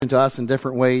To us in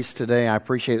different ways today. I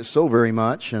appreciate it so very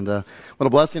much, and what a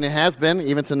blessing it has been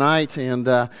even tonight. And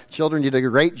children, you did a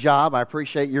great job. I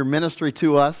appreciate your ministry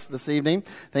to us this evening.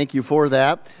 Thank you for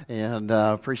that, and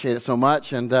appreciate it so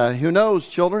much. And who knows,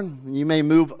 children, you may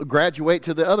graduate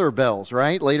to the other bells,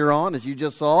 right? Later on, as you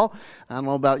just saw. I don't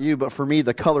know about you, but for me,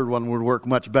 the colored one would work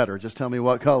much better. Just tell me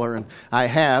what color and I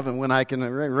have, and when I can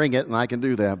ring it, and I can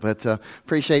do that. But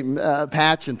appreciate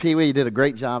Patch and Pee Wee. You did a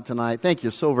great job tonight. Thank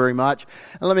you so very much.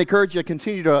 And let me encourage you to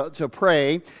continue to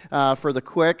pray for the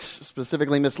Quicks,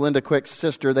 specifically Miss Linda Quick's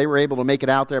sister. They were able to make it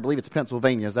out there. I believe it's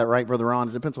Pennsylvania. Is that right, Brother Ron?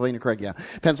 Is it Pennsylvania? Correct, yeah.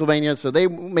 Pennsylvania. So they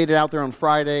made it out there on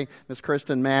Friday. Miss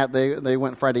Kristen, Matt, they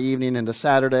went Friday evening into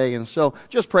Saturday. And so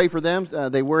just pray for them.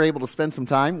 They were able to spend some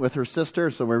time with her sister,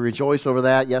 so we rejoice over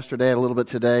that yesterday and a little bit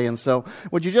today. And so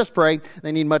would you just pray?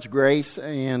 They need much grace,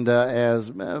 and as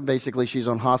basically she's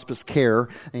on hospice care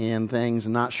and things,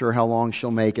 and not sure how long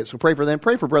she'll make it. So pray for them.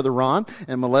 Pray for Brother Ron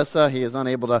and Melissa. He is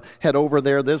unable to head over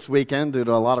there this weekend due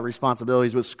to a lot of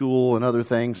responsibilities with school and other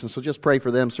things. And so just pray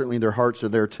for them. Certainly their hearts are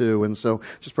there too. And so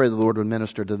just pray the Lord would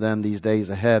minister to them these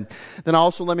days ahead. Then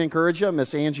also let me encourage you,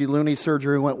 Miss Angie Looney's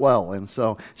surgery went well. And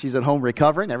so she's at home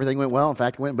recovering. Everything went well. In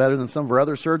fact, it went better than some of her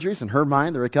other surgeries. In her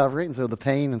mind, the recovery, and so the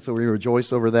pain. And so we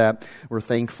rejoice over that. We're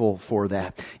thankful for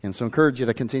that. And so encourage you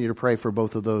to continue to pray for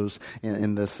both of those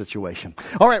in this situation.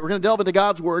 All right, we're going to delve into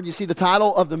God's Word. You see, the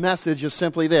title of the message is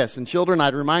simply this. And children,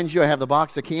 I'd remind you, I have the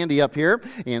box of candy up here.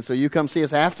 And so you come see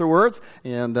us afterwards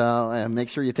and make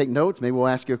sure you take notes. Maybe we'll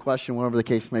ask you a question, whatever the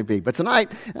case may be. But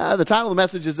tonight, the title of the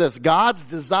message is this: God's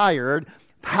desired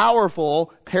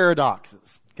powerful paradoxes.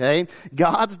 Okay?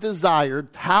 God's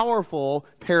desired powerful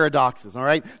paradoxes. All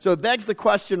right? So it begs the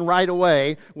question right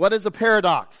away, what is a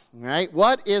paradox? All right?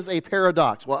 What is a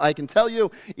paradox? Well, I can tell you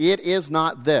it is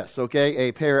not this, okay?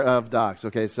 A pair of docs.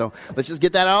 Okay, so let's just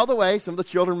get that out of the way. Some of the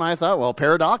children might have thought, well,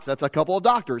 paradox, that's a couple of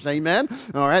doctors. Amen?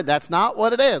 All right, that's not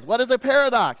what it is. What is a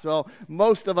paradox? Well,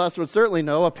 most of us would certainly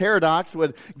know a paradox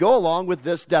would go along with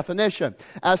this definition.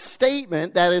 A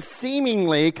statement that is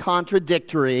seemingly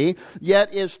contradictory,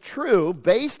 yet is true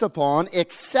based upon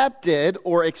accepted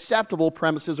or acceptable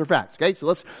premises or facts. Okay, so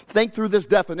let's think through this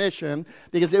definition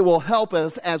because it will help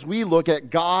us as we look at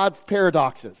God's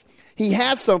paradoxes. He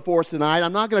has some for us tonight.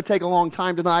 I'm not going to take a long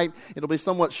time tonight. It'll be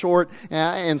somewhat short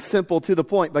and simple to the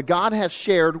point. But God has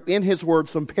shared in His Word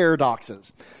some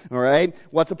paradoxes. All right?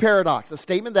 What's a paradox? A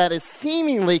statement that is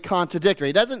seemingly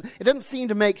contradictory. It doesn't seem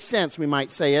to make sense, we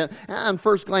might say it. On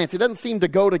first glance, it doesn't seem to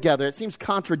go together. It seems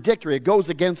contradictory. It goes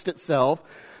against itself.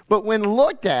 But when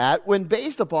looked at, when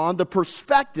based upon the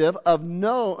perspective of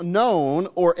known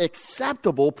or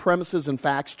acceptable premises and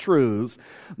facts, truths,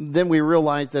 then we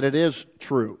realize that it is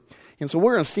true. And so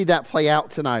we're going to see that play out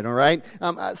tonight, all right?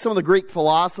 Some of the Greek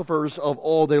philosophers of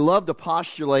old, they love to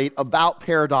postulate about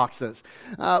paradoxes.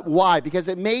 Why? Because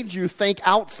it made you think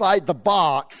outside the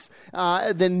box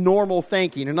than normal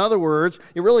thinking. In other words,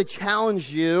 it really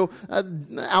challenged you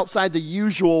outside the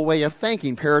usual way of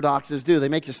thinking. Paradoxes do. They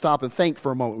make you stop and think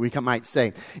for a moment, we might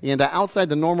say. And outside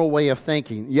the normal way of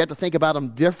thinking, you have to think about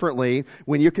them differently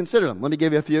when you consider them. Let me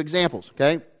give you a few examples,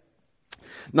 okay?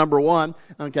 Number one,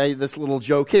 okay, this little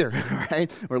joke here,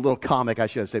 right? Or a little comic, I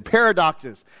should say.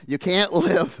 Paradoxes. You can't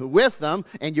live with them,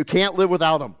 and you can't live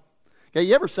without them. Okay,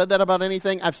 you ever said that about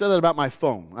anything? I've said that about my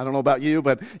phone. I don't know about you,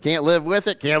 but can't live with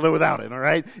it, can't live without it, all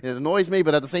right? It annoys me,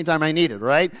 but at the same time, I need it,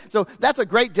 right? So that's a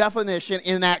great definition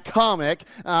in that comic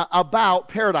about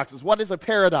paradoxes. What is a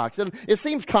paradox? And it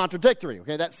seems contradictory,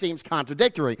 okay? That seems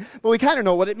contradictory. But we kind of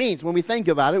know what it means. When we think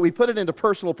about it, we put it into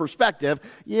personal perspective.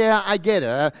 Yeah, I get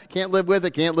it. Can't live with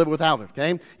it, can't live without it,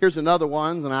 okay? Here's another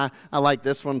one, and I like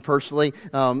this one personally.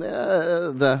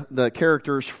 The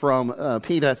characters from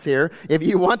Peanuts here. If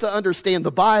you want to understand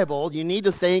the Bible, you need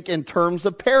to think in terms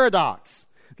of paradox.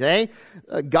 Okay?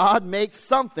 God makes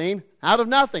something out of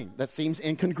nothing. That seems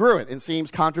incongruent and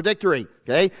seems contradictory.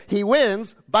 Okay? He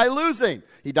wins by losing.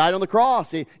 He died on the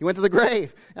cross. He went to the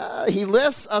grave. He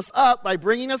lifts us up by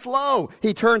bringing us low.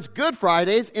 He turns Good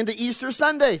Fridays into Easter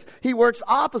Sundays. He works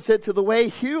opposite to the way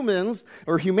humans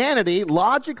or humanity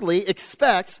logically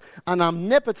expects an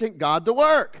omnipotent God to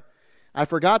work. I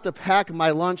forgot to pack my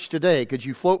lunch today. Could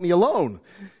you float me alone?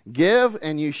 Give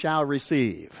and you shall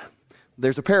receive.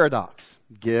 There's a paradox.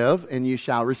 Give and you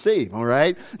shall receive. All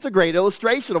right? It's a great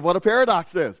illustration of what a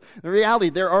paradox is. In reality,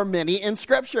 there are many in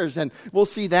Scriptures, and we'll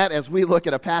see that as we look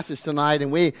at a passage tonight and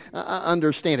we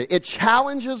understand it. It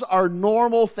challenges our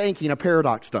normal thinking, a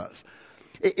paradox does.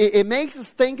 It makes us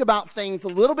think about things a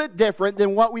little bit different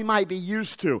than what we might be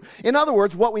used to. In other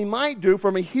words, what we might do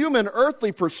from a human,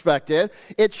 earthly perspective,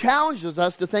 it challenges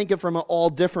us to think it from an all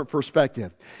different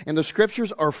perspective. And the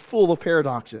Scriptures are full of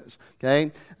paradoxes.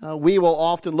 Okay, we will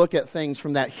often look at things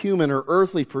from that human or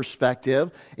earthly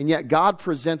perspective, and yet God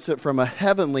presents it from a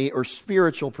heavenly or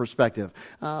spiritual perspective,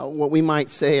 what we might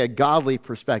say a godly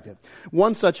perspective.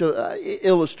 One such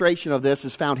illustration of this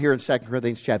is found here in 2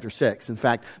 Corinthians chapter 6. In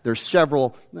fact, there's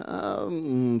several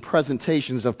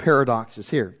presentations of paradoxes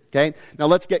here. Okay, now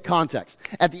let's get context.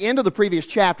 At the end of the previous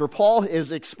chapter, Paul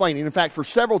is explaining, in fact, for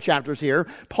several chapters here,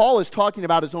 Paul is talking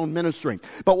about his own ministry.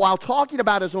 But while talking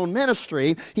about his own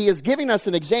ministry, he is giving us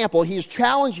an example. He is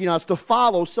challenging us to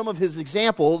follow some of his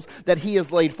examples that he has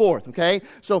laid forth. Okay,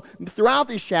 so throughout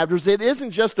these chapters, it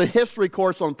isn't just a history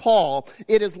course on Paul.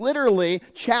 It is literally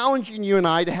challenging you and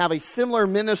I to have a similar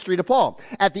ministry to Paul.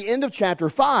 At the end of chapter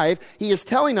 5, he is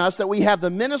telling us that we have the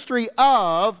ministry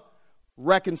of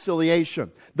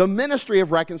reconciliation. The ministry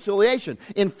of reconciliation.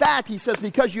 In fact, he says,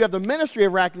 because you have the ministry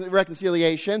of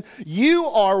reconciliation, you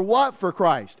are what for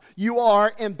Christ? You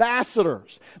are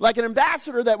ambassadors. Like an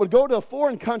ambassador that would go to a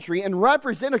foreign country and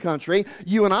represent a country,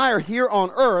 you and I are here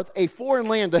on earth, a foreign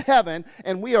land to heaven,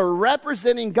 and we are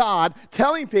representing God,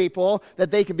 telling people that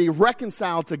they can be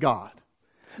reconciled to God.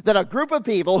 That a group of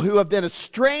people who have been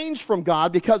estranged from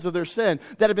God because of their sin,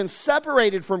 that have been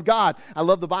separated from God. I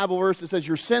love the Bible verse that says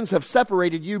your sins have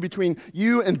separated you between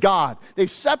you and God. They've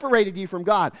separated you from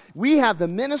God. We have the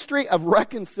ministry of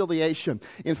reconciliation.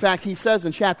 In fact, he says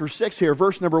in chapter 6 here,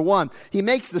 verse number 1, he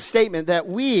makes the statement that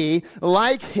we,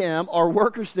 like him, are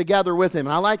workers together with him.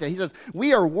 And I like that. He says,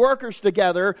 we are workers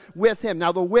together with him.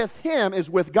 Now, the with him is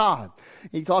with God.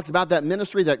 He talks about that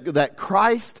ministry that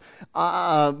Christ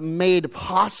made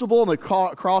possible on the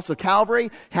cross of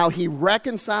Calvary, how he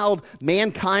reconciled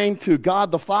mankind to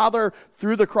God the Father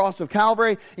through the cross of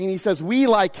Calvary. And he says, we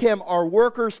like him are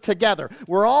workers together.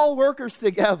 We're all workers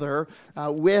together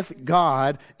with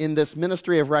God in this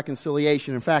ministry of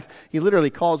reconciliation. In fact, he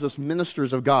literally calls us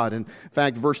ministers of God. In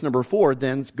fact, verse number 4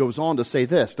 then goes on to say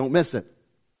this. Don't miss it.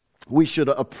 We should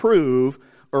approve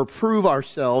or prove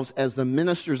ourselves as the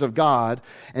ministers of God.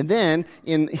 And then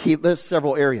he lists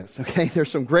several areas. Okay, there's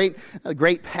some great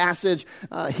passage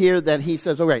here that he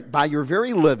says, all right, by your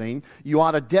very living, you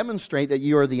ought to demonstrate that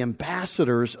you are the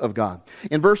ambassadors of God.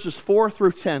 In verses 4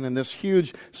 through 10, in this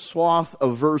huge swath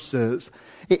of verses,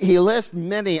 he lists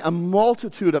a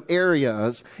multitude of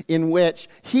areas in which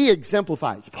he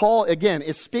exemplifies. Paul, again,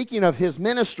 is speaking of his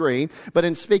ministry, but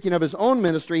in speaking of his own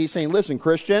ministry, he's saying, listen,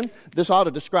 Christian, this ought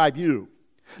to describe you.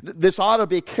 This ought to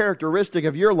be characteristic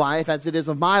of your life as it is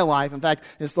of my life. In fact,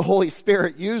 it's the Holy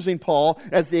Spirit using Paul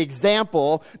as the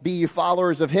example. Be you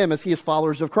followers of him as he is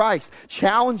followers of Christ.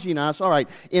 Challenging us, all right,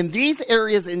 in these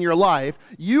areas in your life,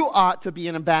 you ought to be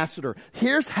an ambassador.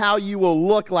 Here's how you will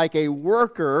look like a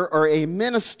worker or a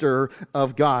minister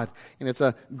of God. And it's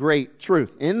a great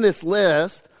truth. In this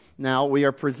list, now we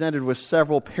are presented with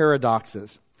several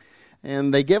paradoxes.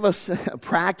 And they give us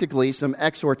practically some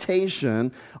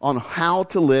exhortation on how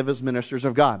to live as ministers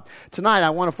of God. Tonight,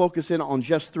 I want to focus in on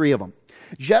just 3 of them.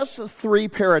 Just 3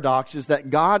 paradoxes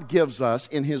that God gives us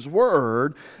in his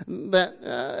word that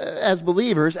as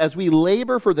believers, as we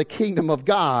labor for the kingdom of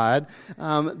God,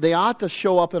 they ought to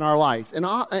show up in our lives. In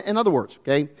other words,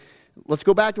 okay, let's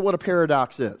go back to what a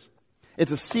paradox is. It's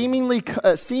a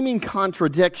seeming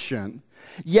contradiction.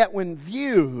 Yet when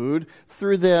viewed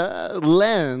through the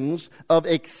lens of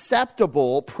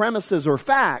acceptable premises or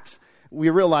facts, we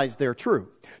realize they're true.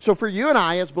 So for you and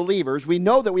I as believers, we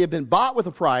know that we have been bought with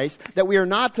a price, that we are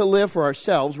not to live for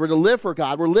ourselves, we're to live for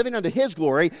God, we're living unto his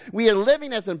glory, we are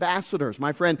living as ambassadors.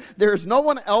 My friend, there is no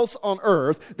one else on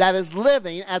earth that is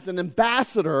living as an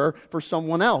ambassador for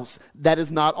someone else that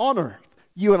is not on earth.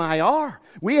 You and I are.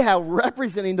 We are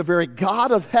representing the very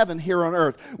God of heaven here on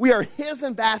earth. We are his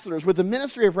ambassadors with the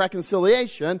ministry of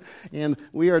reconciliation, and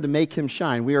we are to make him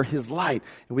shine. We are his light.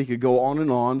 And we could go on and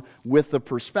on with the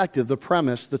perspective, the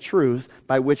premise, the truth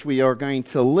by which we are going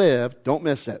to live. Don't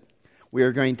miss it. We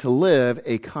are going to live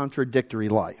a contradictory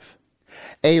life.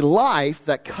 A life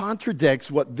that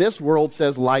contradicts what this world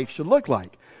says life should look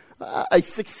like. A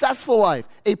successful life,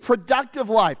 a productive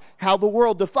life. How the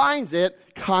world defines it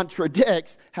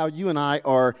contradicts how you and I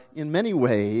are, in many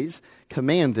ways,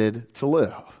 commanded to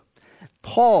live.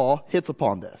 Paul hits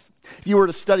upon this. If you were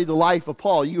to study the life of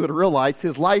Paul, you would realize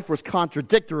his life was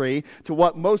contradictory to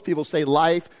what most people say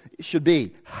life should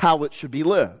be, how it should be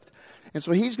lived. And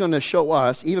so he's going to show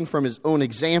us, even from his own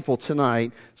example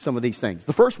tonight, some of these things.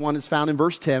 The first one is found in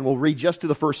verse 10. We'll read just to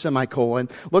the first semicolon.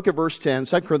 Look at verse 10,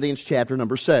 2 Corinthians chapter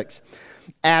number 6.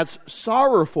 As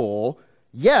sorrowful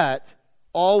yet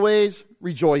always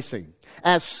rejoicing.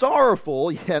 As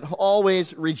sorrowful, yet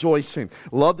always rejoicing.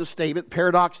 Love the statement.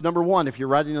 Paradox number 1, if you're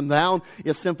writing them down,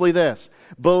 is simply this.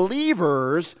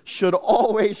 Believers should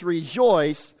always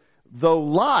rejoice, though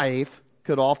life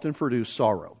could often produce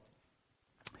sorrow.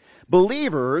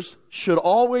 Believers should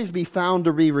always be found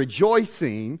to be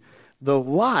rejoicing, though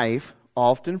life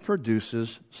often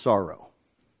produces sorrow.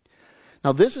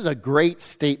 Now, this is a great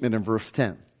statement in verse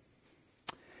 10.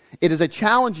 It is a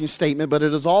challenging statement, but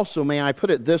it is also, may I put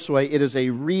it this way, it is a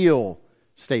real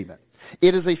statement.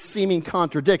 It is a seeming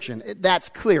contradiction. That's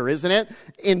clear, isn't it?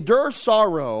 Endure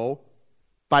sorrow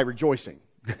by rejoicing.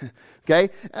 Okay?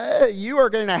 You are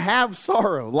going to have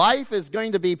sorrow. Life is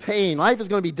going to be pain. Life is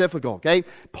going to be difficult. Okay?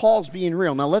 Paul's being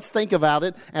real. Now let's think about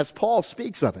it as Paul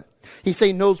speaks of it. He's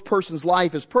saying no person's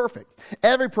life is perfect.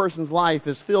 Every person's life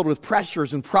is filled with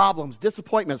pressures and problems,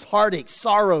 disappointments, heartaches,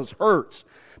 sorrows, hurts.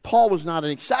 Paul was not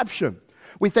an exception.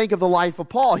 We think of the life of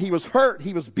Paul. He was hurt,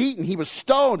 he was beaten, he was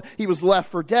stoned, he was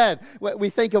left for dead. We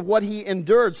think of what he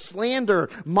endured, slander,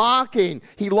 mocking.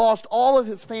 He lost all of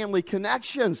his family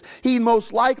connections. He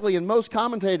most likely, and most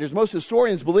commentators, most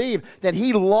historians believe that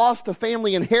he lost a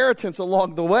family inheritance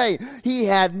along the way. He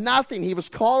had nothing. He was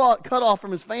cut off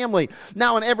from his family.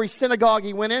 Now in every synagogue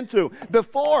he went into,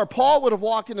 before Paul would have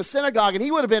walked in the synagogue and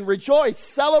he would have been rejoiced,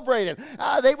 celebrated.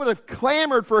 They would have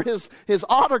clamored for his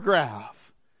autograph.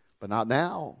 But not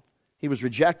now. He was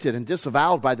rejected and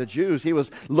disavowed by the Jews. He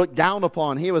was looked down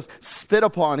upon. He was spit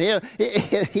upon.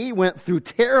 He went through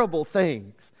terrible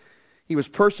things. He was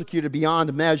persecuted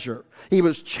beyond measure. He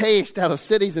was chased out of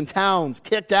cities and towns,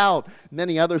 kicked out,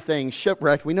 many other things,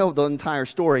 shipwrecked. We know the entire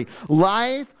story.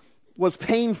 Life was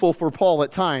painful for Paul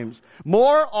at times,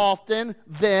 more often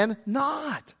than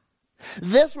not.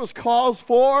 This was cause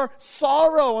for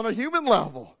sorrow on a human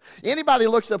level. Anybody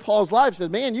looks at Paul's life and says,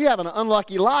 man, you have an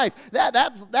unlucky life. That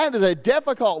is a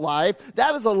difficult life.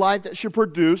 That is a life that should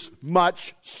produce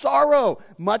much sorrow,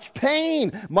 much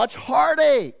pain, much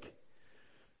heartache.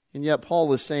 And yet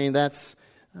Paul is saying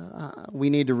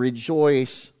we need to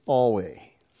rejoice always.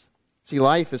 See,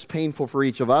 life is painful for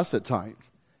each of us at times.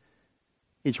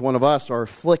 Each one of us are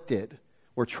afflicted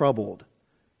or troubled.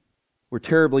 We're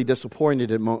terribly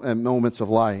disappointed at moments of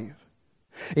life.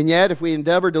 And yet, if we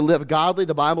endeavor to live godly,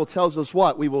 the Bible tells us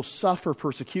what? We will suffer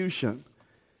persecution.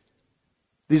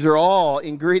 These are all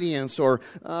ingredients or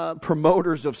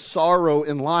promoters of sorrow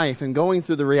in life and going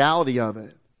through the reality of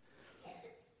it.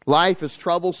 Life is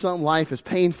troublesome. Life is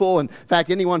painful. In fact,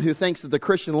 anyone who thinks that the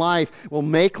Christian life will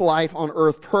make life on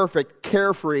earth perfect,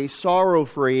 carefree,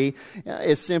 sorrow-free,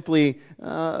 is simply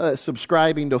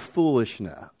subscribing to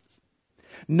foolishness.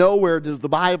 Nowhere does the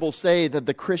Bible say that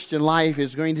the Christian life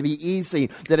is going to be easy,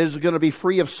 that it is going to be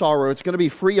free of sorrow, it's going to be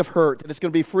free of hurt, that it's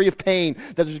going to be free of pain,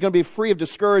 that it's going to be free of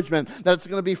discouragement, that it's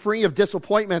going to be free of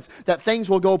disappointments, that things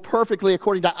will go perfectly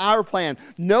according to our plan.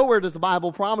 Nowhere does the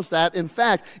Bible promise that. In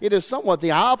fact, it is somewhat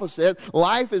the opposite.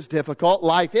 Life is difficult,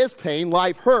 life is pain,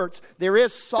 life hurts. There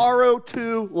is sorrow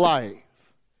to life.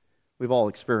 We've all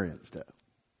experienced it.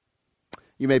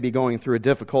 You may be going through a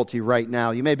difficulty right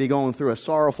now. You may be going through a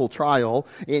sorrowful trial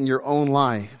in your own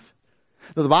life.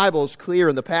 Now, the Bible is clear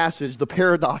in the passage, the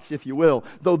paradox, if you will.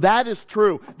 Though that is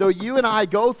true, though you and I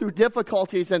go through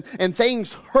difficulties and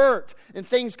things hurt and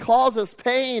things cause us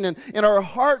pain and our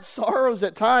heart sorrows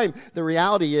at times, the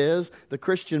reality is the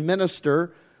Christian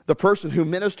minister, the person who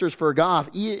ministers for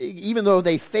God, even though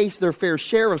they face their fair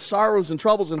share of sorrows and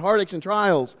troubles and heartaches and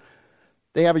trials,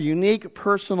 they have a unique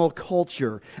personal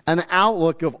culture, an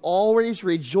outlook of always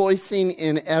rejoicing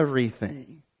in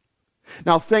everything.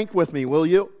 Now think with me, will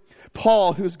you?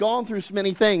 Paul, who's gone through so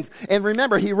many things, and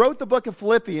remember, he wrote the book of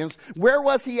Philippians. Where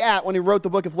was he at when he wrote the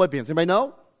book of Philippians? Anybody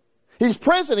know? He's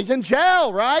prison. He's in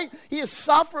jail, right? He is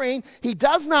suffering. He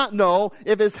does not know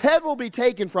if his head will be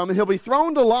taken from him. He'll be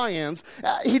thrown to lions.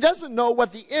 He doesn't know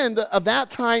what the end of that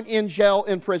time in jail,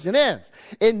 in prison is.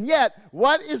 And yet,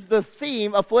 what is the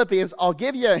theme of Philippians? I'll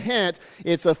give you a hint.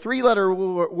 It's a 3-letter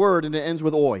word and it ends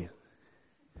with oi.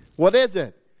 What is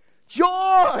it?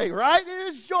 Joy, right?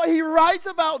 It is joy. He writes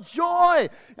about joy.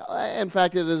 In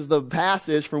fact, it is the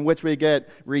passage from which we get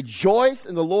rejoice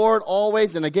in the Lord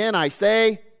always. And again, I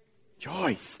say,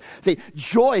 rejoice. See,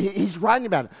 joy, he's writing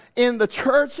about it. In the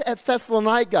church at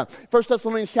Thessalonica, 1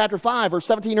 Thessalonians chapter 5, verse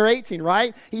 17 or 18,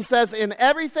 right? He says, in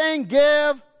everything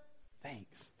give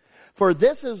thanks. For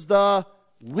this is the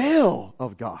will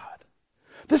of God.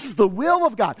 This is the will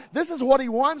of God. This is what he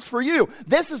wants for you.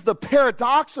 This is the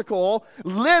paradoxical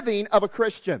living of a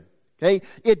Christian. Okay?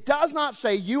 It does not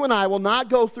say you and I will not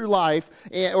go through life,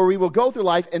 or we will go through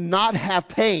life and not have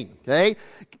pain. Okay?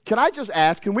 Can I just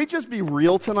ask, can we just be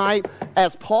real tonight?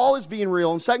 As Paul is being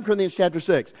real in 2 Corinthians chapter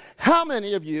 6, how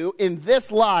many of you in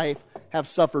this life have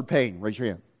suffered pain? Raise your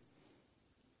hand.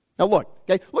 Now look,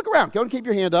 okay? Look around. Go and keep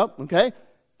your hand up, okay?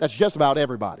 That's just about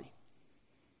everybody.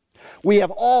 We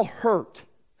have all hurt.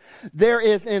 There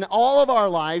is in all of our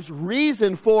lives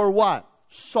reason for what?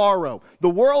 Sorrow. The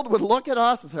world would look at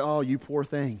us and say, oh, you poor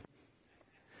thing.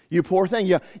 You poor thing.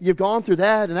 You've gone through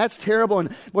that, and that's terrible.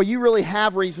 And, well, you really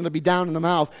have reason to be down in the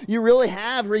mouth. You really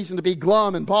have reason to be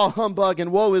glum and bah humbug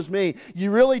and woe is me.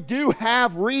 You really do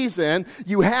have reason.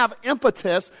 You have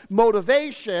impetus,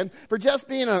 motivation for just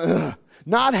being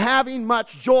not having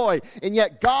much joy. And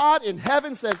yet God in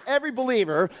heaven says, every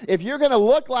believer, if you're going to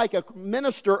look like a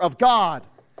minister of God,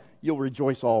 you'll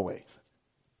rejoice always.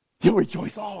 You'll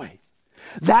rejoice always.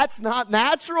 That's not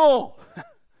natural.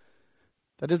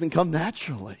 That doesn't come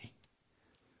naturally.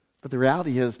 But the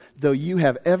reality is, though you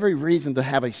have every reason to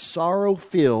have a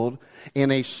sorrow-filled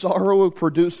and a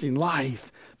sorrow-producing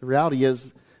life, the reality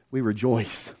is we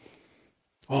rejoice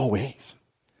always.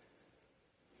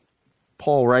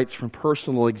 Paul writes from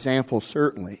personal example,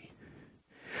 certainly.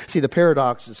 See, the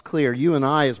paradox is clear. You and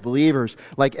I as believers,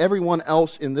 like everyone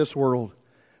else in this world,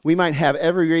 we might have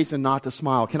every reason not to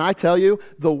smile. Can I tell you,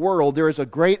 the world, there is a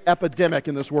great epidemic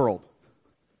in this world.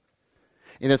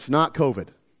 And it's not COVID.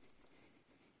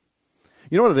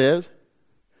 You know what it is?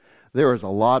 There is a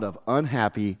lot of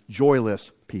unhappy,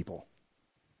 joyless people.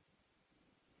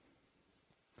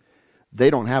 They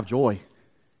don't have joy.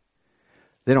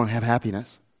 They don't have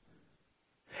happiness.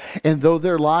 And though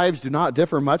their lives do not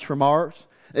differ much from ours,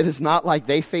 it is not like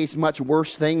they face much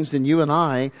worse things than you and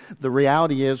I. The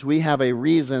reality is we have a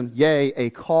reason, yea, a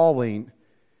calling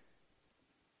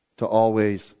to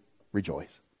always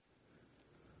rejoice.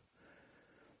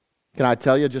 Can I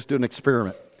tell you, just do an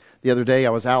experiment. The other day I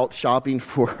was out shopping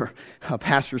for a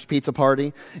pastor's pizza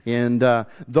party, and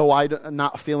though I'm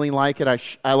not feeling like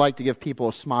it, I like to give people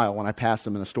a smile when I pass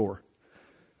them in the store.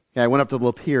 Okay, I went up to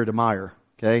Lapeer to Meyer.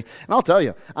 Okay, and I'll tell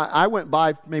you, I went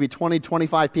by maybe 20,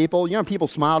 25 people. You know, people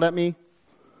smiled at me.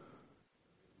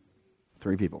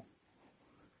 3 people.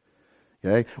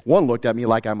 Okay, one looked at me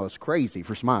like I was crazy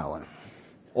for smiling.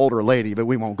 Older lady, but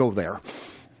we won't go there.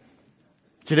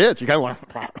 She did. She kind of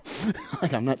went,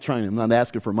 like, I'm not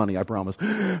asking for money, I promise.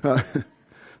 I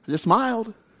just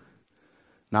smiled.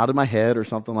 Nodded my head or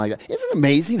something like that. Isn't it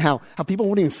amazing how people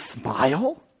won't even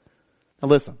smile? Now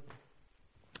listen.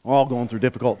 We're all going through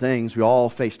difficult things. We all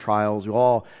face trials. We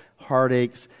all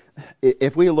heartaches.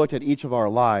 If we looked at each of our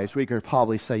lives, we could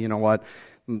probably say, you know what?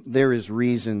 There is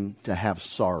reason to have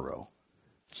sorrow.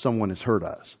 Someone has hurt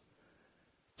us.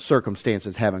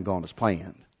 Circumstances haven't gone as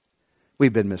planned.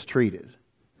 We've been mistreated.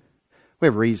 We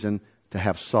have reason to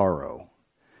have sorrow.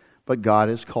 But God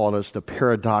has called us to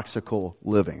paradoxical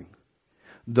living.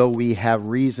 Though we have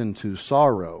reason to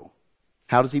sorrow.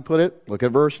 How does he put it? Look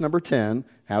at verse number 10.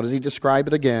 How does he describe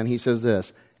it again? He says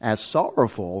this, as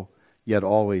sorrowful, yet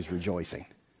always rejoicing.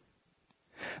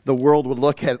 The world would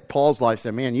look at Paul's life and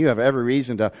say, man, you have every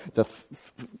reason to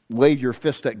wave your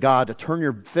fist at God, to turn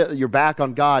your back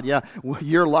on God. Yeah,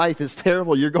 your life is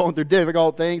terrible. You're going through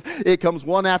difficult things. It comes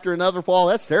one after another, Paul.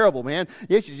 That's terrible, man.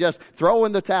 You should just throw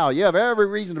in the towel. You have every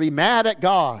reason to be mad at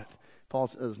God. Paul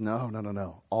says,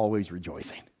 no. Always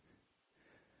rejoicing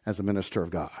as a minister of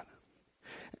God.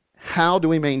 How do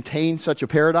we maintain such a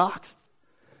paradox?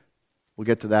 We'll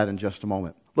get to that in just a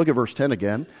moment. Look at verse 10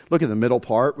 again. Look at the middle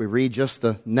part. We read just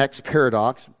the next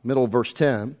paradox, middle of verse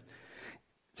 10.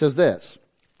 It says this,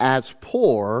 as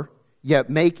poor,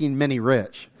 yet making many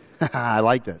rich. I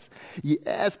like this.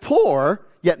 As poor,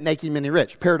 yet making many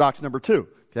rich. Paradox number 2.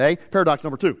 Okay? Paradox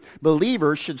number 2.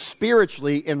 Believers should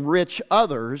spiritually enrich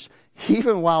others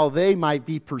even while they might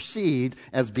be perceived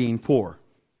as being poor.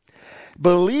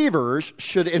 Believers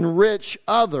should enrich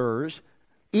others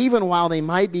even while they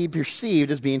might be perceived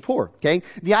as being poor. Okay,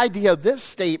 the idea of this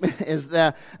statement is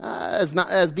that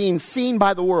as being seen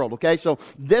by the world. Okay, so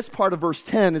this part of verse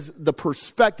 10 is the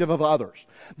perspective of others.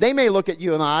 They may look at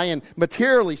you and I, and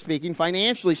materially speaking,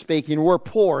 financially speaking, we're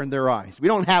poor in their eyes. We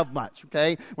don't have much.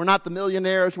 Okay, we're not the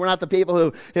millionaires. We're not the people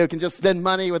who can just spend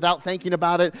money without thinking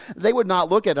about it. They would not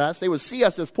look at us. They would see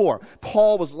us as poor.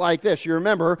 Paul was like this. You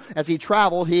remember, as he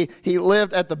traveled, he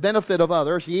lived at the benefit of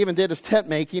others. He even did his tent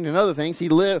making and other things.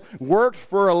 He worked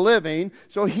for a living,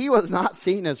 so he was not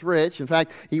seen as rich. In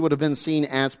fact, he would have been seen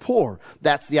as poor.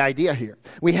 That's the idea here.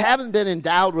 We haven't been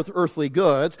endowed with earthly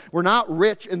goods. We're not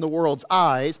rich in the world's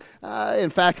eyes.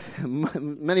 In fact,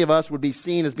 many of us would be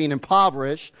seen as being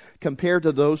impoverished compared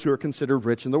to those who are considered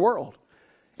rich in the world.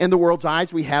 In the world's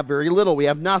eyes, we have very little. We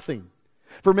have nothing.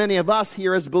 For many of us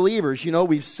here as believers,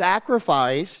 we've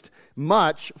sacrificed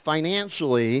much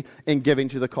financially in giving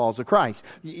to the cause of Christ.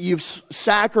 You've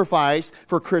sacrificed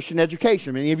for Christian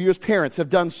education. Many of you as parents have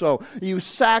done so. You've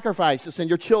sacrificed to send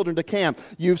your children to camp.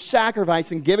 You've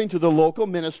sacrificed in giving to the local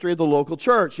ministry of the local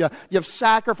church. You've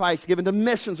sacrificed giving to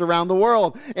missions around the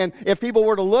world. And if people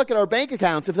were to look at our bank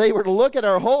accounts, if they were to look at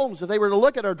our homes, if they were to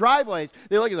look at our driveways,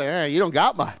 they look and say, hey, you don't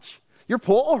got much. You're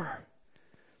poor.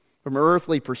 From an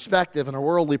earthly perspective and a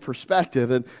worldly perspective,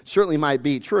 it certainly might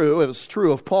be true. It was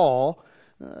true of Paul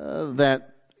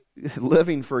that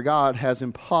living for God has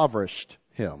impoverished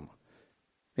him.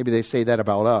 Maybe they say that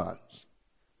about us.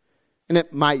 And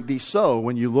it might be so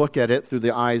when you look at it through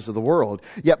the eyes of the world.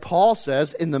 Yet Paul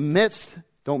says, in the midst,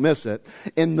 don't miss it,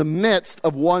 in the midst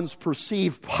of one's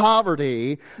perceived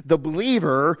poverty, the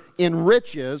believer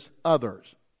enriches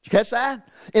others. Did you catch that?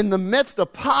 In the midst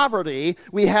of poverty,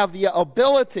 we have the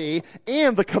ability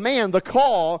and the command, the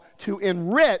call to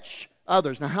enrich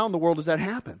others. Now, how in the world does that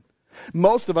happen?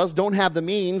 Most of us don't have the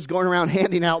means going around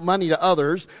handing out money to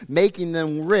others, making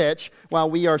them rich,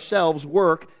 while we ourselves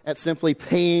work at simply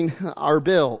paying our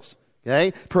bills.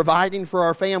 Okay? Providing for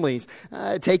our families,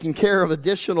 taking care of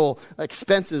additional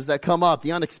expenses that come up,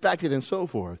 the unexpected and so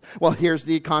forth. Well, here's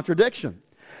the contradiction.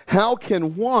 How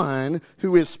can one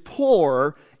who is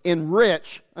poor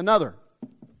enrich another? I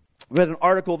read an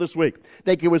article this week. I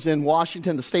think it was in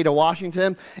Washington, the state of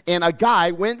Washington, and a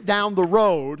guy went down the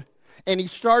road and he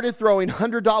started throwing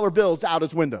 $100 bills out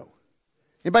his window.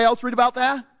 Anybody else read about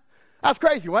that? That's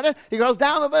crazy, wasn't it? He goes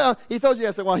down the bill, he throws you,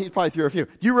 I said, well, he probably threw a few.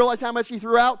 Do you realize how much he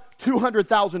threw out?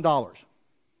 $200,000.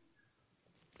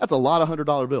 That's a lot of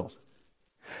 $100 bills.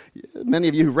 Many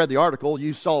of you who read the article,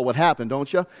 you saw what happened,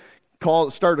 don't you?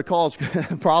 Started to cause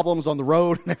problems on the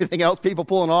road and everything else, people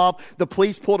pulling off. The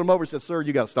police pulled him over and said, sir,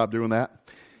 you got to stop doing that.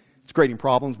 It's creating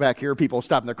problems back here. People are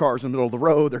stopping their cars in the middle of the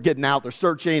road. They're getting out. They're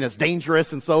searching. It's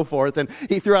dangerous and so forth. And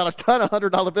he threw out a ton of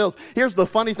 $100 bills. Here's the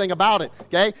funny thing about it,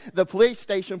 okay? The police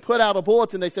station put out a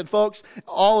bulletin. They said, folks,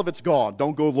 all of it's gone.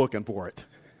 Don't go looking for it.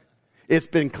 It's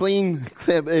been clean.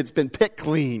 It's been picked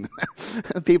clean.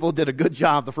 People did a good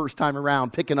job the first time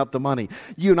around picking up the money.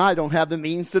 You and I don't have the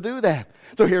means to do that.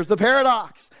 So here's the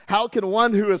paradox. How can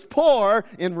one who is poor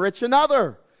enrich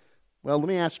another? Well, let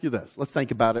me ask you this. Let's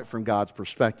think about it from God's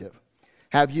perspective.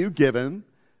 Have you given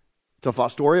to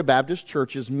Fostoria Baptist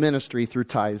Church's ministry through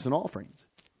tithes and offerings?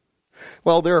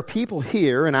 Well, there are people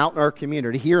here and out in our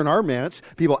community, here in our midst,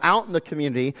 people out in the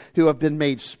community who have been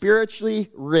made spiritually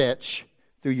rich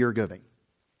through your giving.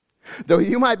 Though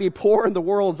you might be poor in the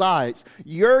world's eyes,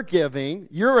 your giving,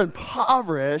 your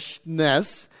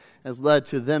impoverishedness has led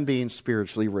to them being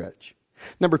spiritually rich.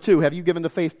 Number two, have you given to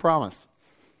Faith Promise?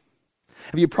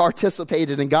 Have you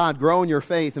participated in God growing your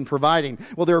faith and providing?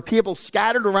 Well, there are people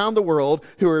scattered around the world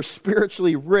who are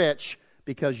spiritually rich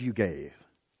because you gave.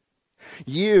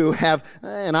 You have,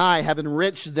 and I have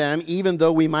enriched them even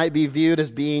though we might be viewed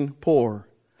as being poor.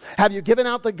 Have you given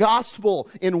out the gospel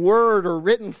in word or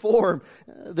written form?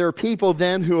 There are people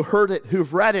then who heard it,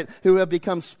 who've read it, who have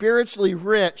become spiritually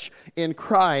rich in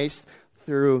Christ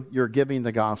through your giving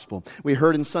the gospel. We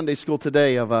heard in Sunday school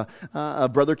today of a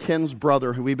Brother Ken's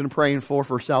brother who we've been praying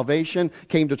for salvation,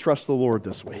 came to trust the Lord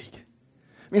this week.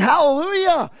 I mean,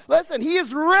 hallelujah! Listen, he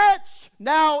is rich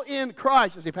now in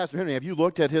Christ. I say, Pastor Henry, have you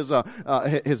looked at his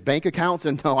bank accounts?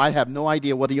 And no, I have no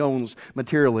idea what he owns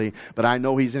materially, but I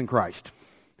know he's in Christ.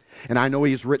 And I know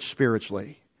he's rich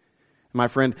spiritually. My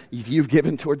friend, if you've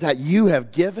given toward that,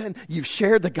 you've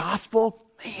shared the gospel,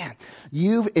 man,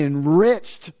 you've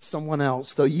enriched someone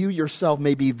else, though you yourself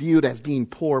may be viewed as being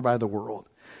poor by the world.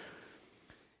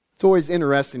 It's always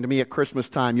interesting to me at Christmas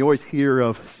time. You always hear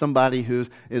of somebody who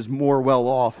is more well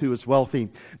off, who is wealthy,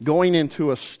 going into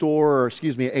a store,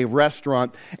 a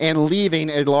restaurant, and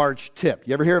leaving a large tip.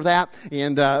 You ever hear of that?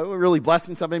 And really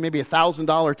blessing somebody, maybe a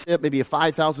 $1,000 tip, maybe a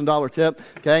 $5,000 tip.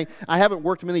 Okay, I haven't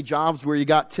worked many jobs where you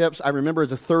got tips. I remember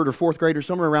as a third or fourth grader,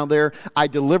 somewhere around there, I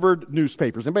delivered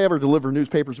newspapers. Anybody ever deliver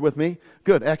newspapers with me?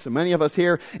 Good, excellent. Many of us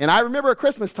here. And I remember at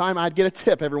Christmas time, I'd get a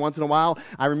tip every once in a while.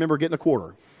 I remember getting a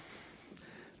quarter.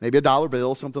 Maybe a dollar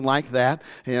bill, something like that.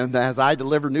 And as I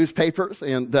deliver newspapers,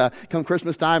 and come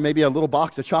Christmas time, maybe a little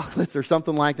box of chocolates or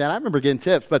something like that. I remember getting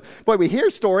tips. But boy, we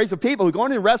hear stories of people who go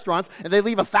into restaurants and they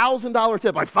leave a $1,000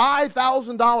 tip, like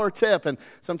 $5,000 tip. And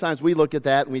sometimes we look at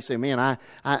that and we say, man,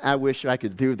 I wish I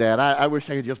could do that. I wish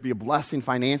I could just be a blessing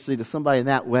financially to somebody in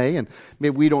that way. And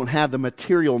maybe we don't have the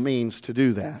material means to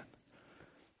do that.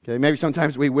 Okay, maybe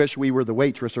sometimes we wish we were the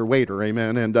waitress or waiter,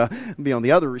 amen, and be on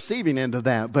the other receiving end of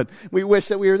that, but we wish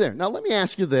that we were there. Now, let me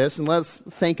ask you this, and let's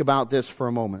think about this for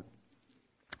a moment.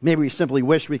 Maybe we simply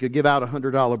wish we could give out a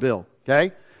 $100 bill,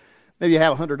 okay? Maybe you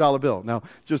have a $100 bill. Now,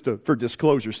 for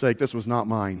disclosure's sake, this was not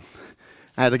mine.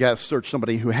 I had to go search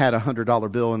somebody who had a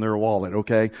 $100 bill in their wallet,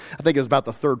 okay? I think it was about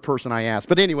the third person I asked.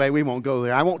 But anyway, we won't go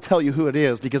there. I won't tell you who it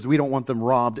is because we don't want them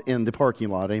robbed in the parking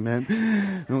lot,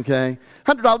 amen? Okay?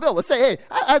 $100 bill. Let's say, hey,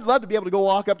 I'd love to be able to go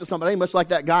walk up to somebody, much like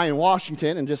that guy in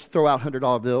Washington, and just throw out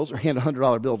 $100 bills or hand a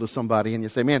 $100 bill to somebody, and you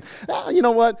say, man, you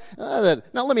know what?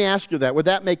 Now let me ask you that. Would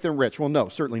that make them rich? Well, no,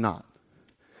 certainly not.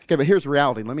 Okay, but here's the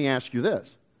reality. Let me ask you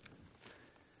this.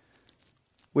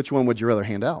 Which one would you rather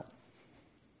hand out?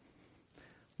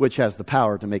 Which has the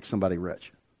power to make somebody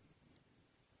rich?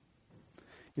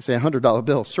 You say a $100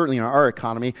 bill, certainly in our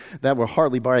economy, that will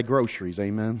hardly buy groceries,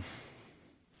 amen?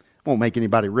 Won't make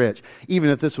anybody rich.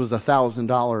 Even if this was a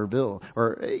 $1,000 bill,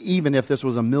 or even if this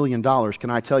was $1 million,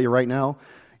 can I tell you right now,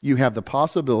 you have the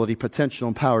possibility, potential,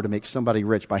 and power to make somebody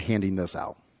rich by handing this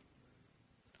out.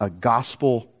 A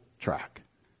gospel tract.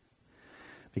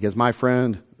 Because my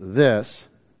friend, this,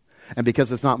 and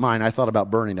because it's not mine, I thought about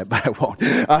burning it, but I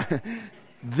won't.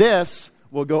 This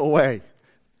will go away.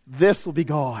 This will be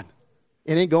gone.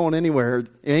 It ain't going anywhere.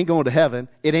 It ain't going to heaven.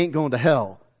 It ain't going to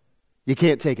hell. You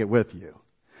can't take it with you.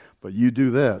 But you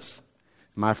do this,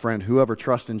 my friend, whoever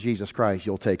trusts in Jesus Christ,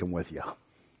 you'll take them with you.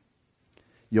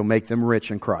 You'll make them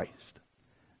rich in Christ.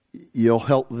 You'll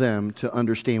help them to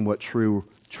understand what true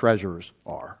treasures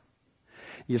are.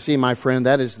 You see, my friend,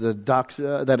 that is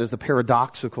the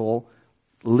paradoxical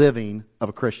living of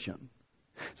a Christian.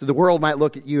 So the world might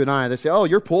look at you and I, they say, oh,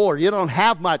 you're poor, you don't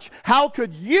have much. How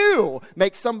could you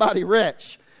make somebody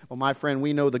rich? Well, my friend,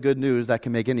 we know the good news that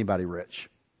can make anybody rich.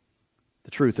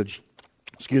 The truth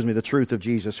of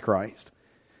Jesus Christ.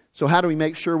 So how do we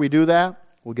make sure we do that?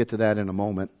 We'll get to that in a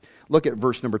moment. Look at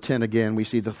verse number 10 again. We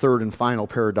see the third and final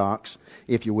paradox,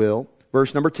 if you will.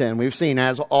 Verse number 10, we've seen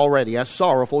as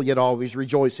sorrowful, yet always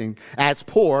rejoicing, as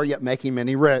poor, yet making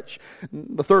many rich.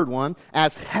 The third one,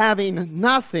 as having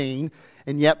nothing,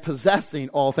 and yet possessing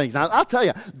all things. Now, I'll tell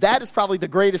you, that is probably the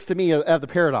greatest to me of the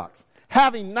paradox.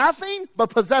 Having nothing, but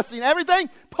possessing everything?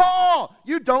 Paul,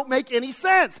 you don't make any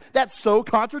sense. That's so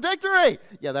contradictory.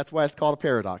 Yeah, that's why it's called a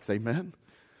paradox, amen?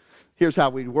 Here's how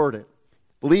we word it.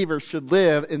 Believers should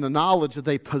live in the knowledge that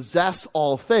they possess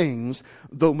all things,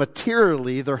 though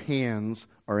materially their hands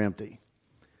are empty.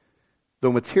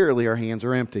 Though materially our hands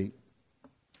are empty.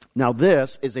 Now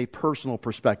this is a personal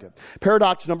perspective.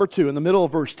 Paradox number 2, in the middle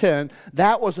of verse 10,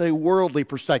 that was a worldly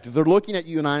perspective. They're looking at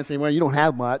you and I and saying, well, you don't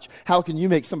have much. How can you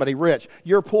make somebody rich?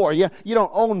 You're poor. You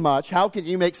don't own much. How can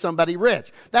you make somebody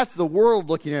rich? That's the world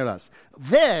looking at us.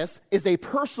 This is a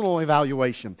personal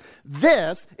evaluation.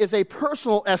 This is a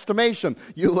personal estimation.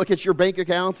 You look at your bank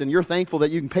accounts and you're thankful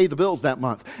that you can pay the bills that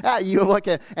month. You look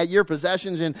at your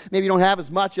possessions and maybe you don't have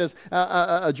as much as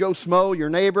Joe Smo, your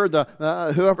neighbor,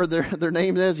 whoever their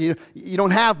name is. You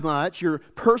don't have much. Your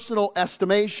personal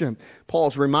estimation.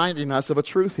 Paul's reminding us of a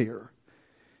truth here.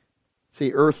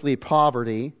 See, earthly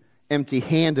poverty,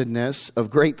 empty-handedness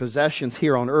of great possessions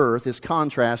here on earth is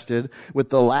contrasted with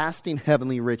the lasting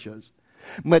heavenly riches.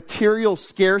 Material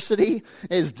scarcity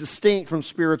is distinct from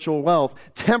spiritual wealth.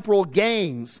 Temporal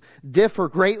gains differ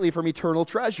greatly from eternal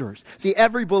treasures. See,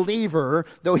 every believer,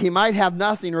 though he might have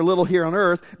nothing or little here on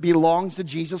earth, belongs to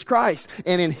Jesus Christ.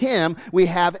 And in Him, we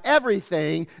have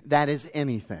everything that is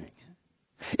anything.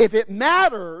 If it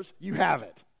matters, you have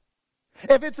it.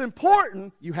 If it's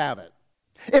important, you have it.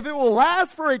 If it will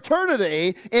last for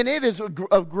eternity and it is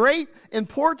of great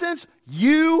importance,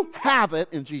 you have it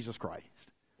in Jesus Christ.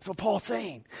 That's what Paul's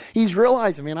saying. He's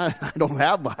realizing, man, I don't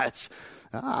have much.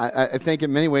 I think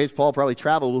in many ways Paul probably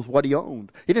traveled with what he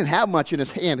owned. He didn't have much in his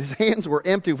hand. His hands were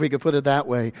empty, if we could put it that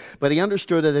way. But he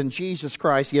understood that in Jesus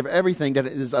Christ, you have everything that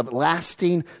is of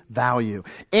lasting value.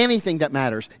 Anything that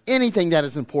matters, anything that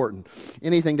is important,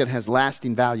 anything that has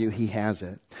lasting value, he has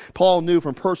it. Paul knew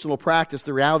from personal practice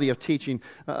the reality of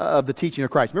the teaching of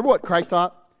Christ. Remember what Christ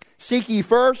taught? Seek ye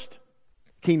first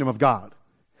kingdom of God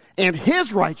and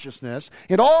His righteousness,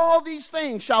 and all these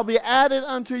things shall be added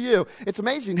unto you. It's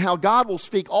amazing how God will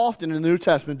speak often in the New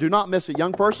Testament. Do not miss it.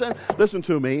 Young person, listen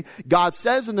to me. God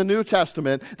says in the New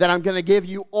Testament that I'm going to give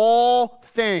you all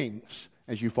things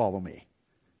as you follow me.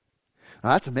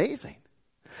 Now, that's amazing.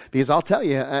 Because I'll tell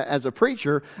you, as a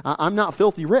preacher, I'm not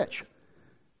filthy rich.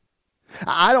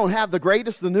 I don't have the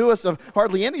greatest, the newest of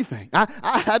hardly anything.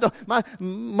 I don't,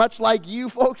 much like you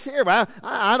folks here, but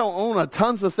I don't own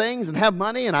tons of things and have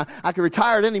money and I can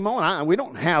retire at any moment. We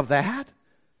don't have that.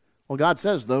 Well, God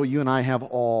says, though, you and I have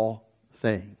all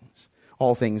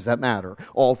things that matter,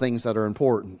 all things that are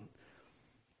important.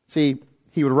 See,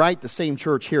 he would write the same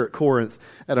church here at Corinth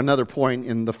at another point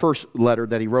in the first letter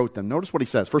that he wrote them. Notice what he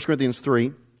says, 1 Corinthians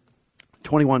 3.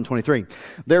 21, 23.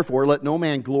 Therefore, let no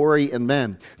man glory in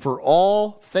men, for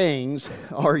all things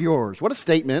are yours. What a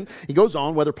statement. He goes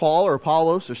on, whether Paul or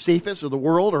Apollos or Cephas or the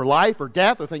world or life or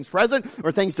death or things present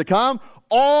or things to come,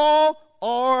 all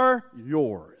are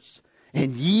yours.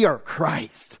 And ye are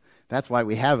Christ. That's why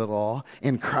we have it all.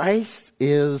 And Christ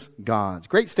is God's.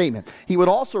 Great statement. He would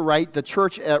also write the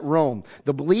church at Rome.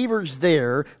 The believers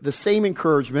there, the same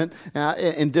encouragement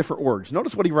in different words.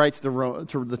 Notice what he writes to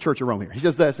the church of Rome here. He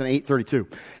says this in 8:32.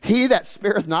 He that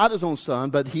spareth not his own son,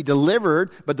 but delivered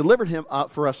him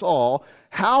up for us all,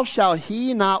 how shall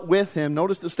he not with him,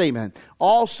 notice the statement,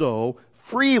 also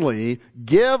freely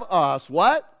give us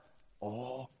what?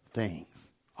 All things.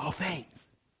 All things.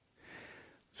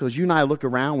 So as you and I look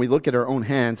around, we look at our own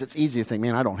hands, it's easy to think,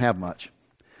 man, I don't have much.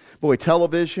 Boy,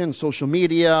 television, social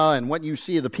media, and what you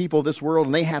see of the people of this world,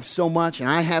 and they have so much, and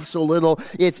I have so little,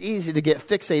 it's easy to get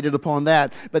fixated upon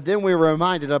that. But then we're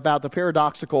reminded about the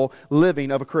paradoxical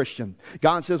living of a Christian.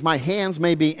 God says, my hands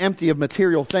may be empty of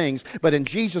material things, but in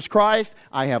Jesus Christ,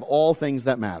 I have all things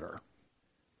that matter.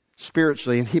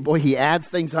 Spiritually, and he adds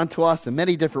things unto us in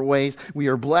many different ways. We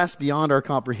are blessed beyond our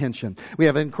comprehension. We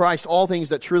have in Christ all things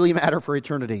that truly matter for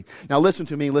eternity. Now listen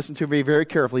to me very, very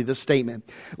carefully, this statement.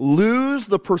 Lose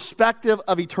the perspective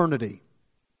of eternity.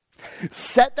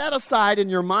 Set that aside in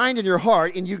your mind and your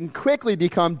heart, and you can quickly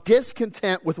become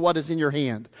discontent with what is in your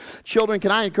hand. Children, can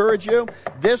I encourage you?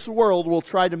 This world will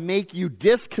try to make you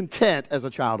discontent as a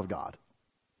child of God.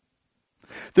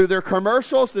 Through their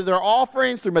commercials, through their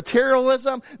offerings, through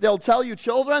materialism, they'll tell you,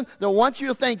 children, they'll want you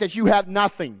to think that you have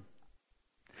nothing.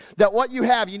 That what you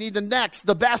have, you need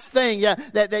the best thing,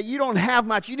 that you don't have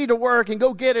much. You need to work and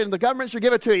go get it, and the government should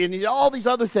give it to you. You need all these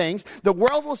other things. The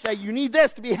world will say, you need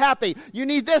this to be happy. You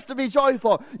need this to be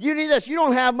joyful. You need this. You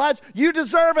don't have much. You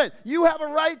deserve it. You have a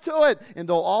right to it. And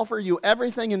they'll offer you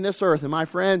everything in this earth. And my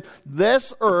friend,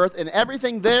 this earth and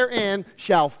everything therein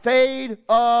shall fade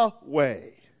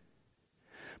away.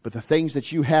 But the things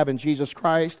that you have in Jesus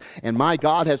Christ, and my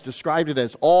God has described it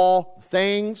as all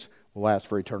things, will last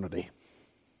for eternity.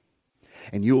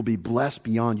 And you will be blessed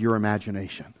beyond your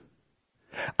imagination.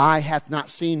 Eye hath not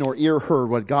seen nor ear heard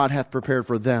what God hath prepared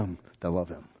for them that love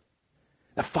him,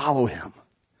 that follow him.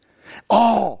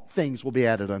 All things will be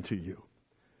added unto you.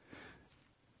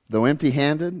 Though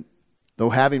empty-handed,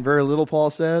 though having very little, Paul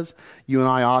says, you and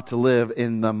I ought to live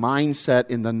in the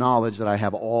mindset, in the knowledge that I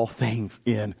have all things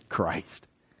in Christ.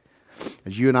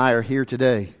 As you and I are here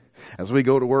today, as we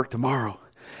go to work tomorrow,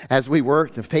 as we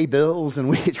work to pay bills and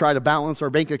we try to balance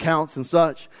our bank accounts and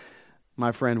such,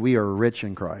 my friend, we are rich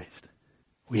in Christ.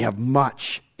 We have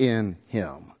much in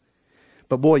him.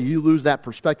 But boy, you lose that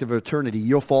perspective of eternity,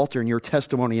 you'll falter in your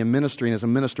testimony and ministry as a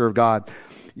minister of God.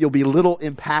 You'll be little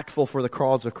impactful for the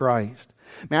cause of Christ.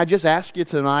 May I just ask you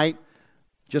tonight,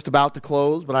 just about to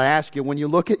close, but I ask you, when you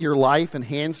look at your life and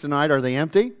hands tonight, are they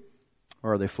empty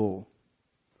or are they full?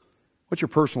 What's your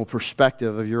personal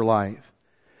perspective of your life?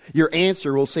 Your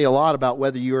answer will say a lot about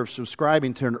whether you are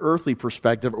subscribing to an earthly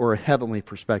perspective or a heavenly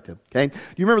perspective. Okay? Do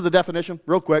you remember the definition?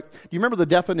 Real quick. Do you remember the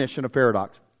definition of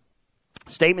paradox?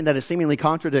 Statement that is seemingly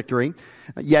contradictory,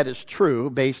 yet is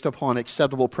true based upon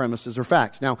acceptable premises or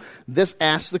facts. Now, this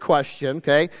asks the question,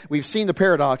 okay? We've seen the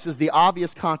paradoxes, the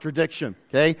obvious contradiction,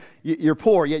 okay? You're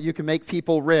poor, yet you can make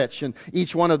people rich. And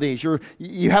each one of these,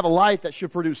 you have a life that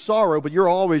should produce sorrow, but you're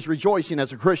always rejoicing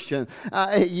as a Christian.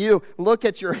 You look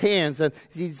at your hands, and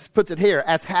he puts it here,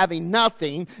 as having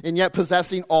nothing and yet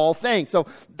possessing all things. So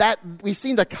that we've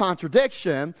seen the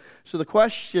contradiction. So the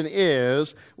question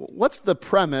is, what's the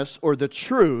premise or the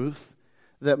truth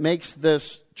that makes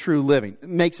this true living,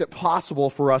 makes it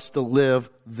possible for us to live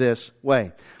this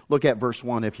way? Look at verse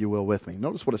 1, if you will, with me.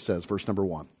 Notice what it says, verse number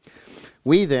 1.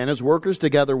 We then, as workers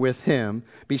together with him,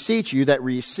 beseech you that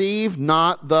receive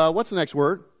not the, what's the next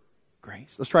word?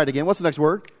 Grace. Let's try it again. What's the next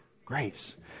word?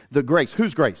 Grace. The grace.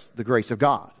 Whose grace? The grace of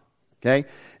God. Okay?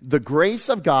 The grace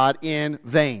of God in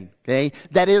vain. Okay?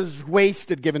 That is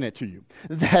wasted giving it to you.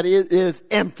 That it is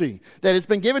empty. That it's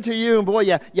been given to you, and boy,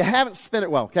 you haven't spent it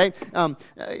well. Okay?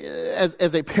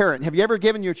 As a parent, have you ever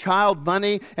given your child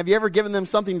money? Have you ever given them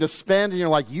something to spend, and you're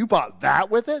like, you bought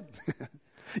that with it?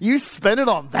 You spent it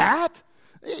on that?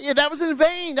 Yeah, that was in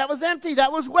vain. That was empty.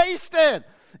 That was wasted.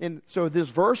 And so this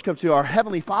verse comes to our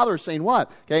Heavenly Father saying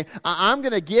what? Okay? I'm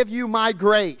going to give you my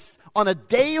grace on a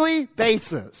daily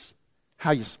basis. How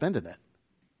you spending it?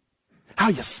 How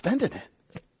you spending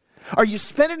it? Are you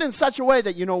spending it in such a way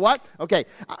that, you know what? Okay,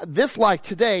 this life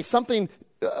today, something,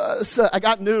 I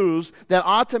got news that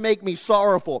ought to make me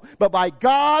sorrowful. But by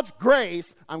God's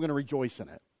grace, I'm going to rejoice in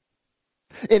it.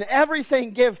 In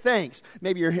everything, give thanks.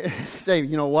 Maybe you're saying,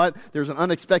 you know what? There's an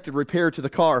unexpected repair to the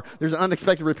car. There's an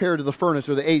unexpected repair to the furnace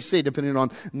or the AC, depending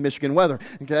on Michigan weather.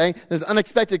 Okay? There's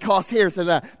unexpected cost here. So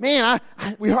that, man,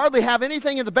 we hardly have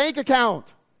anything in the bank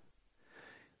account.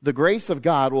 The grace of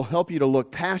God will help you to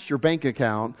look past your bank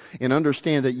account and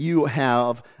understand that you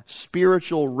have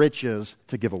spiritual riches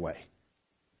to give away.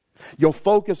 You'll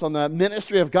focus on the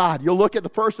ministry of God. You'll look at the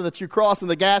person that you cross in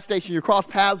the gas station, you cross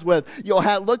paths with. You'll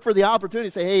look for the opportunity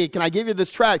to say, hey, can I give you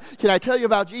this tract? Can I tell you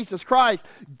about Jesus Christ?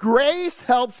 Grace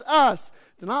helps us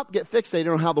to not get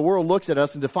fixated on how the world looks at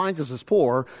us and defines us as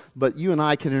poor, but you and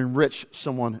I can enrich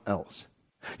someone else.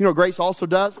 You know what grace also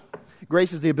does?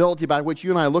 Grace is the ability by which you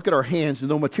and I look at our hands,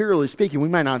 and though materially speaking, we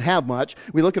might not have much.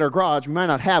 We look at our garage, we might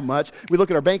not have much. We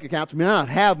look at our bank accounts, we might not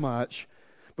have much.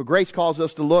 But grace calls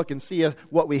us to look and see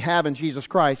what we have in Jesus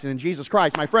Christ. And in Jesus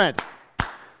Christ, my friend,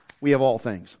 we have all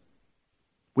things.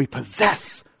 We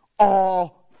possess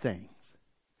all things.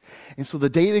 And so the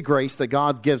daily grace that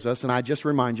God gives us, and I just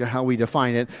remind you how we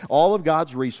define it, all of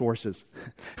God's resources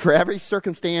for every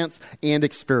circumstance and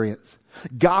experience.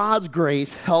 God's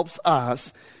grace helps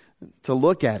us to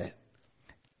look at it.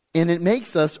 And it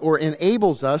makes us, or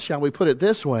enables us, shall we put it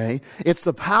this way, it's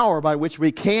the power by which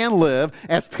we can live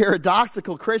as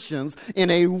paradoxical Christians in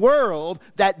a world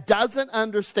that doesn't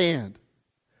understand.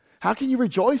 How can you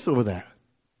rejoice over that?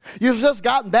 You've just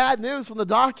gotten bad news from the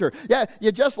doctor. Yeah,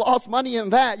 you just lost money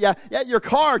in that. Yeah, your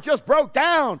car just broke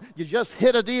down. You just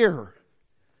hit a deer.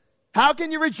 How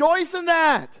can you rejoice in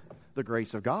that? The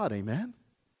grace of God, amen?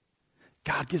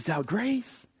 God gives out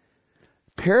grace.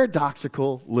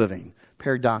 Paradoxical living.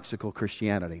 Paradoxical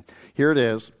Christianity. Here it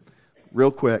is,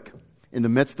 real quick. In the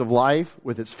midst of life,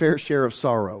 with its fair share of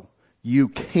sorrow, you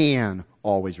can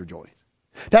always rejoice.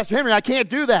 Pastor Henry, I can't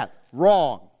do that.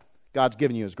 Wrong. God's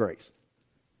given you His grace.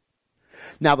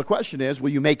 Now the question is,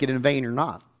 will you make it in vain or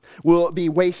not? Will it be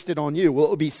wasted on you?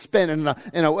 Will it be spent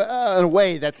in a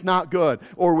way that's not good?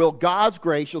 Or will God's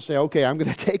grace, you'll say, okay, I'm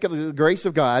going to take the grace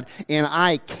of God, and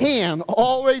I can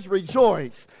always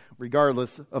rejoice,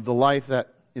 regardless of the life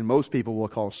that in most people will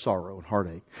call sorrow and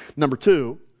heartache. Number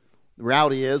two, the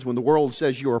reality is when the world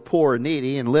says you are poor and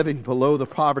needy and living below the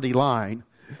poverty line,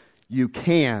 you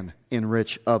can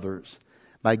enrich others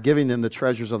by giving them the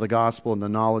treasures of the gospel and the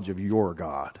knowledge of your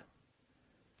God.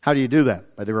 How do you do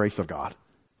that? By the grace of God.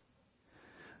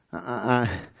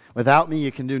 Without me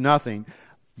you can do nothing.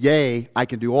 Yea, I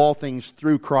can do all things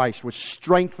through Christ, which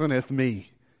strengtheneth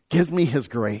me, gives me His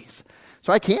grace.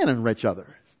 So I can enrich others.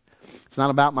 It's not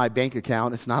about my bank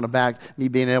account. It's not about me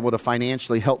being able to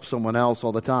financially help someone else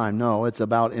all the time. No, it's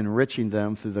about enriching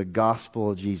them through the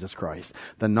gospel of Jesus Christ,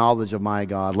 the knowledge of my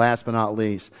God. Last but not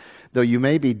least, though you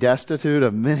may be destitute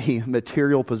of many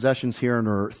material possessions here on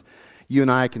earth, you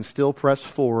and I can still press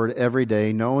forward every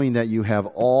day knowing that you have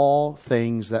all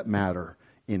things that matter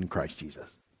in Christ Jesus.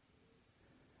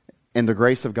 And the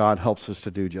grace of God helps us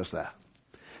to do just that.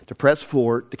 To press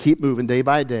forward, to keep moving day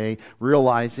by day,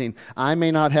 realizing I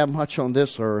may not have much on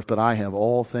this earth, but I have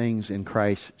all things in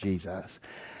Christ Jesus.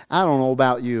 I don't know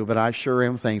about you, but I sure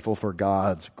am thankful for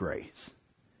God's grace.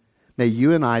 May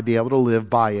you and I be able to live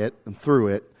by it and through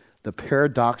it, the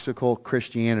paradoxical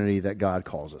Christianity that God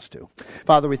calls us to.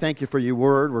 Father, we thank you for your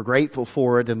word. We're grateful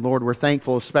for it. And Lord, we're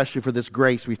thankful especially for this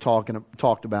grace we've talked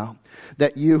about,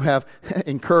 that you have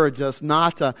encouraged us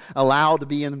not to allow to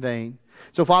be in vain.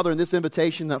 So, Father, in this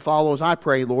invitation that follows, I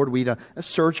pray, Lord, we'd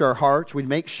search our hearts. We'd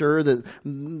make sure that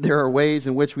there are ways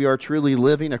in which we are truly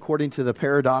living according to the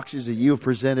paradoxes that you have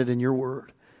presented in your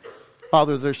word.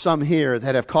 Father, there's some here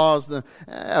that have caused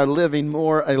are living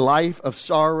more a life of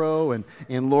sorrow.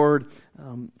 And Lord,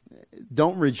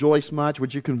 don't rejoice much.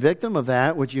 Would you convict them of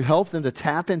that? Would you help them to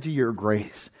tap into your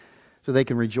grace so they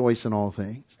can rejoice in all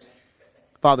things?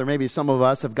 Father, maybe some of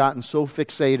us have gotten so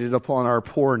fixated upon our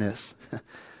poorness,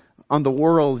 on the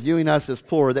world viewing us as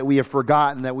poor, that we have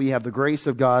forgotten that we have the grace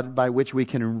of God by which we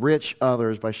can enrich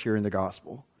others by sharing the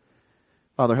gospel.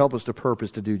 Father, help us to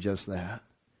purpose to do just that.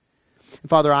 And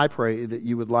Father, I pray that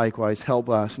you would likewise help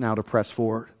us now to press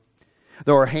forward.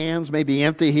 Though our hands may be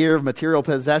empty here of material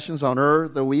possessions on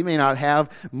earth, though we may not have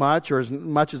much or as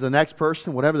much as the next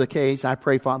person, whatever the case, I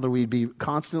pray, Father, we'd be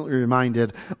constantly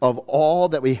reminded of all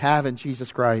that we have in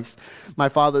Jesus Christ. My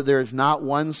Father, there is not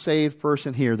one saved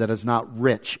person here that is not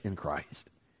rich in Christ.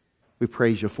 We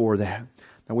praise you for that.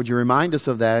 Now, would you remind us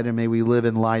of that, and may we live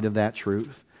in light of that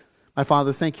truth. My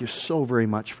Father, thank you so very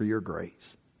much for your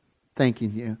grace.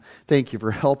 Thanking you. Thank you for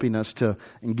helping us to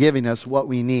and giving us what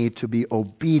we need to be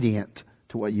obedient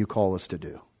to what you call us to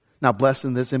do. Now bless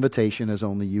in this invitation as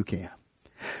only you can.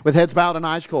 With heads bowed and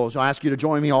eyes closed, I'll ask you to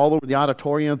join me all over the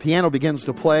auditorium. The piano begins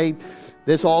to play.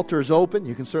 This altar is open.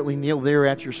 You can certainly kneel there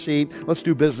at your seat. Let's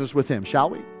do business with Him, shall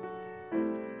we?